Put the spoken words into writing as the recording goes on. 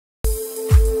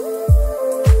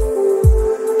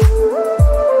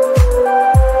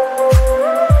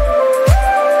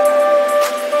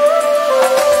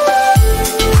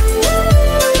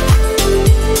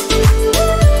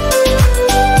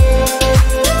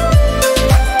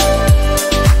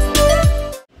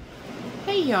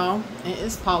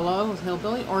is Paula with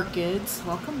Hillbilly Orchids.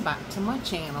 Welcome back to my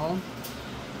channel.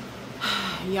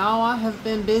 Y'all, I have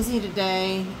been busy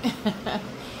today.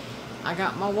 I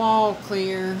got my wall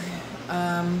clear.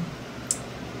 Got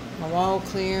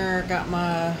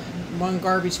my one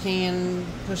garbage can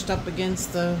pushed up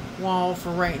against the wall for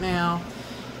right now.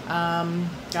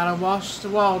 Gotta wash the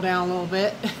wall down a little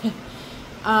bit.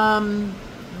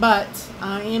 But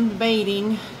I am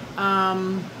debating,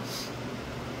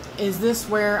 is this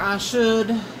where I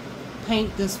should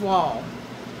paint this wall?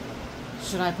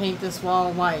 Should I paint this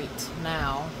wall white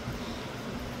now?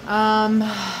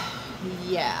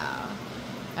 Yeah.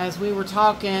 As we were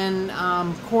talking,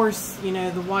 of course, you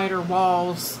know, the whiter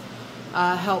walls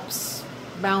helps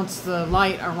bounce the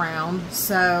light around.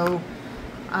 So,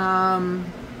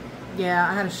 yeah,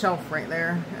 I had a shelf right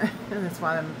there. That's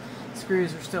why the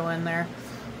screws are still in there.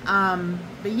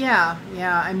 But yeah,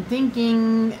 I'm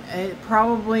thinking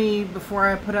probably before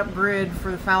I put up grid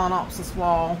for the Phalaenopsis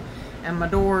wall and my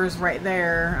doors right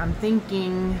there, I'm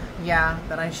thinking, yeah,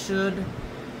 that I should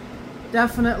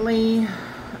definitely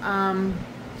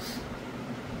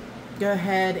go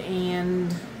ahead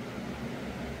and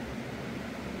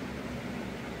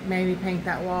maybe paint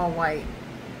that wall white.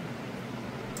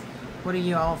 What do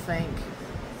you all think?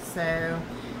 So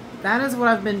that is what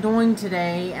I've been doing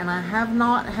today, and I have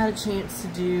not had a chance to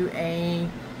do a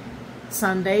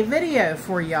Sunday video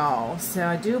for y'all, so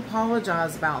I do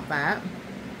apologize about that.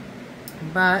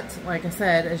 But like I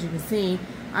said, as you can see,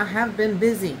 I have been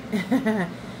busy.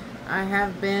 I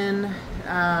have been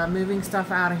moving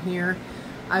stuff out of here.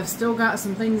 I've still got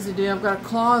some things to do. I've got a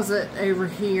closet over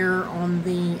here on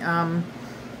the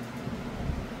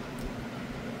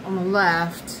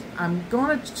left. I'm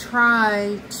going to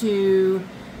try to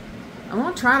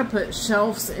put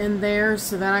shelves in there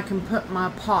so that I can put my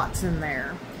pots in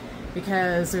there,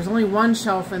 because there's only one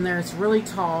shelf in there. It's really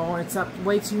tall. It's up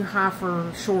way too high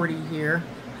for Shorty here.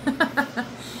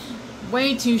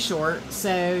 Way too short.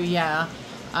 So yeah,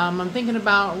 I'm thinking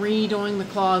about redoing the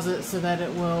closet so that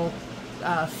it will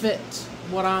fit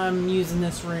what I'm using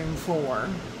this room for.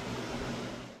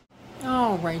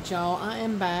 Alright, y'all, I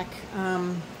am back.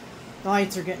 The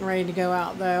lights are getting ready to go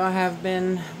out, though. I have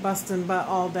been busting butt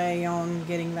all day on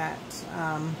getting that,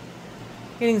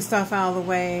 getting stuff out of the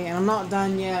way, and I'm not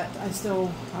done yet.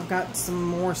 I've got some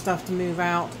more stuff to move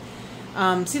out.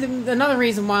 See, another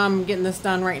reason why I'm getting this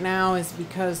done right now is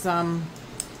because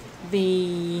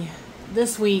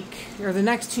this week, or the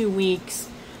next 2 weeks,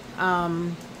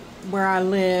 where I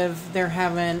live, they're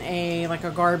having a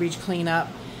garbage cleanup.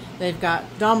 They've got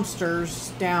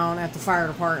dumpsters down at the fire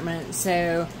department,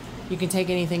 so you can take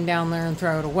anything down there and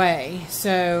throw it away.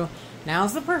 So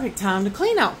now's the perfect time to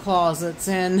clean out closets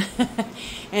and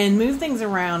and move things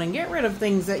around and get rid of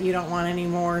things that you don't want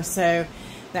anymore. So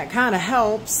that kind of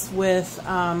helps with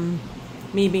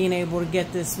me being able to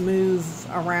get this move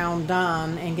around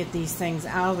done and get these things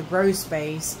out of the grow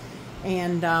space.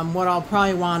 And what I'll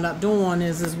probably wind up doing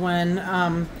is when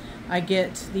I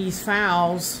get these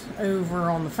phals over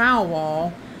on the phal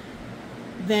wall,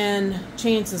 then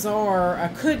chances are I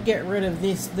could get rid of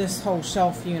this whole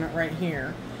shelf unit right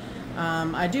here.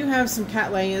 I do have some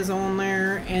cattleyas on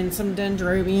there and some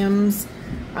dendrobiums,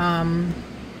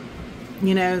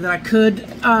 you know, that I could,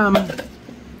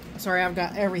 sorry, I've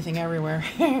got everything everywhere.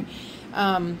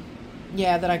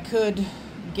 Yeah, that I could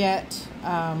get,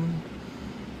 I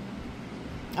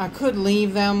could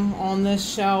leave them on this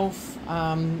shelf.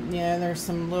 Yeah, there's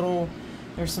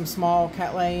some small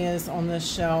cattleyas on this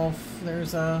shelf.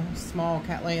 There's a small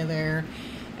cattleya there.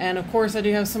 And of course I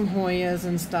do have some Hoyas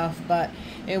and stuff, but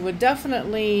it would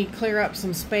definitely clear up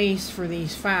some space for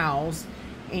these phals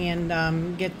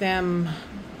and get them,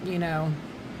 you know,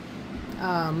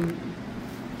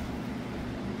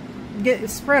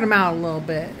 spread them out a little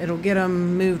bit. It'll get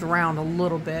them moved around a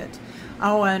little bit.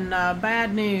 Oh, and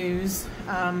bad news,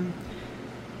 Hannah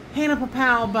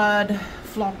Papal bud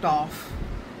flopped off.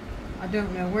 I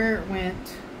don't know where it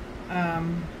went.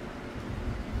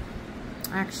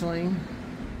 Actually,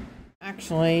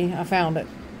 I found it.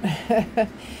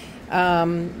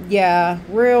 Yeah,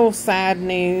 real sad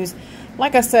news.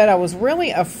 Like I said, I was really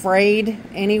afraid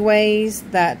anyways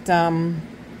that,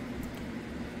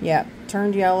 yeah,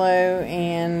 turned yellow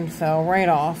and fell right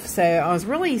off. So I was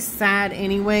really sad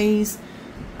anyways.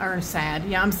 Or sad.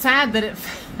 Yeah, I'm sad that it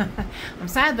I'm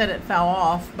sad that it fell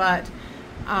off, but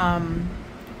I'm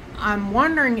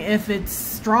wondering if it's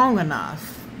strong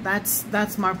enough.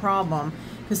 That's my problem.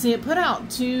 Because see, it put out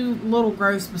 2 little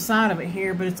growths beside of it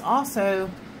here, but it's also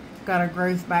got a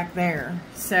growth back there.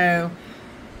 So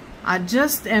I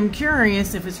just am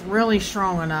curious if it's really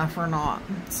strong enough or not.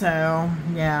 So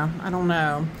yeah, I don't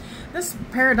know. this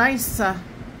Paradise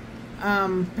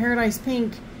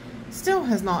Pink still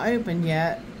has not opened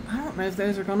yet. I don't know if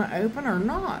those are going to open or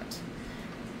not.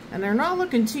 And they're not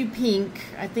looking too pink.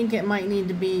 I think it might need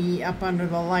to be up under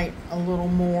the light a little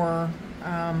more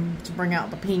to bring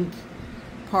out the pink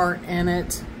part in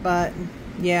it. But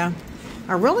yeah,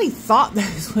 I really thought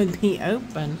those would be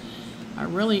open. I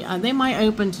really, they might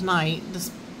open tonight.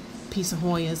 This piece of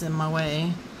Hoya is in my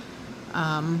way.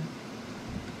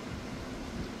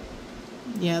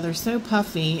 Yeah, they're so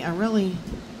puffy. I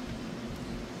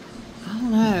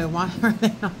don't know, why are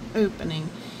they not opening?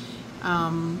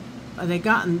 They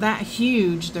gotten that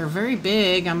huge. They're very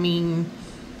big. I mean,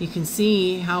 you can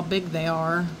see how big they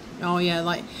are. Oh yeah,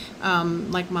 like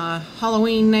my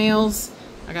Halloween nails.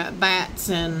 I got bats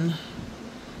and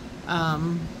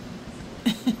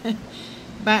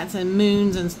bats and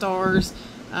moons and stars.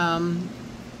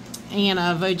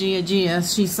 Anna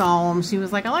Vogia, she saw them. She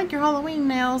was like, I like your Halloween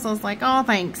nails. I was like, oh,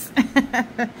 thanks.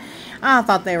 I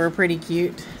thought they were pretty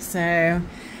cute. So,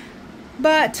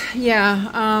 but yeah,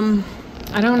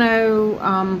 I don't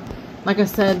know. Like I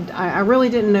said, I really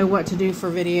didn't know what to do for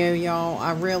video, y'all.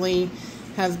 I really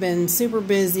have been super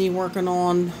busy working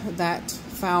on that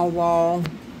foul wall.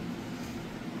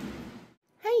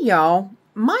 Hey, y'all.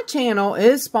 My channel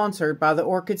is sponsored by the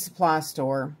Orchid Supply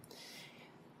Store.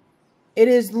 It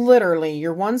is literally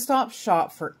your one-stop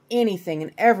shop for anything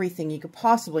and everything you could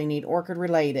possibly need orchid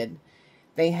related.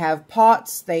 They have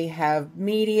pots, they have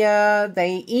media,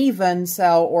 they even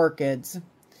sell orchids.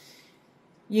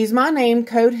 Use my name,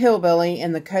 code Hillbilly,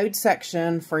 in the code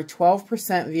section for a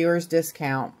 12% viewers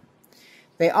discount.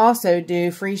 They also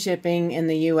do free shipping in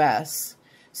the US.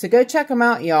 So go check them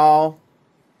out, y'all.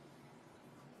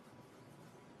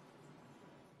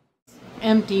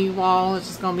 Empty wall, it's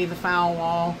just going to be the foul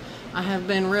wall. I have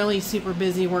been really super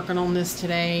busy working on this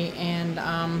today, and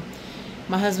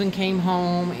my husband came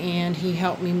home and he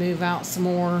helped me move out some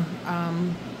more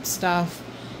stuff,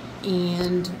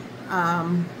 and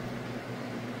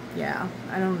yeah,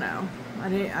 I don't know.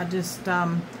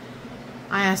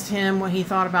 I asked him what he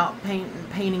thought about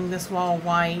painting this wall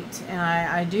white, and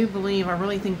I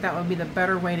really think that would be the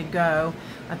better way to go.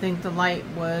 I think the light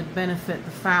would benefit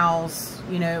the fowls.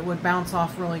 You know, it would bounce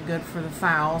off really good for the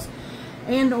fowls.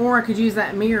 And or I could use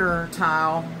that mirror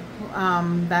tile.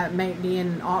 That may be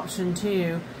an option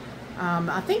too.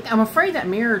 I'm afraid that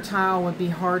mirror tile would be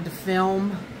hard to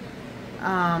film,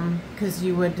 because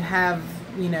you would have,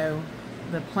 you know,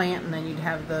 the plant, and then you'd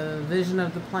have the vision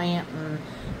of the plant, and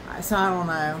so I don't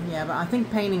know. Yeah, but I think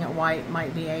painting it white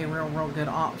might be a real good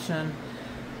option.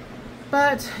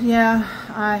 But yeah,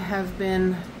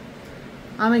 I'm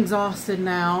exhausted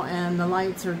now, and the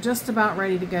lights are just about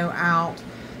ready to go out.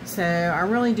 So I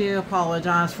really do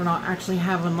apologize for not actually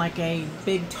having like a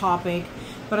big topic,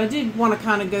 but I did want to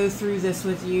kind of go through this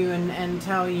with you and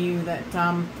tell you that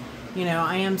you know,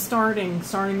 I am starting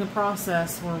the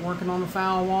process. We're working on the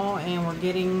foul wall, and we're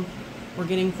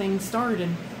getting things started.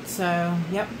 So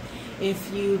yep,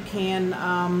 if you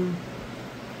can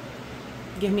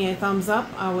give me a thumbs up,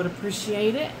 I would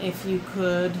appreciate it. If you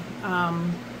could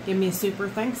give me a super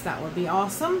thanks, that would be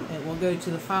awesome. It will go to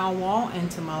the foul wall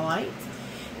and to my lights.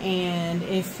 And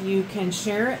if you can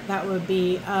share it, that would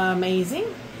be amazing.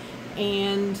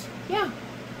 And yeah,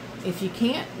 if you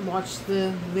can't, watch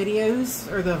the videos,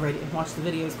 or watch the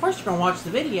videos. Of course you're going to watch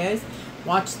the videos.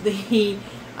 Watch the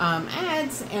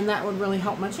ads, and that would really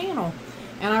help my channel.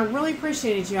 And I really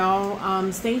appreciate it,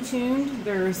 y'all. Stay tuned.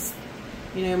 There's,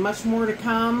 you know, much more to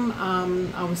come.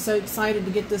 I was so excited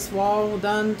to get this wall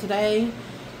done today.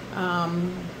 I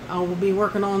will be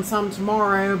working on some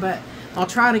tomorrow, but I'll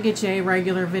try to get you a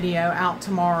regular video out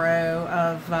tomorrow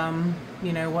of,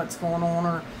 you know, what's going on,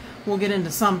 or we'll get into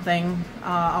something.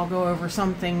 I'll go over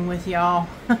something with y'all.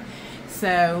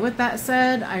 So with that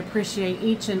said, I appreciate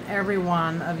each and every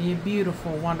one of you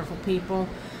beautiful, wonderful people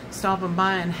stopping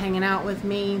by and hanging out with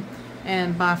me.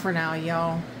 And bye for now,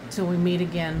 y'all. Till we meet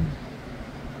again.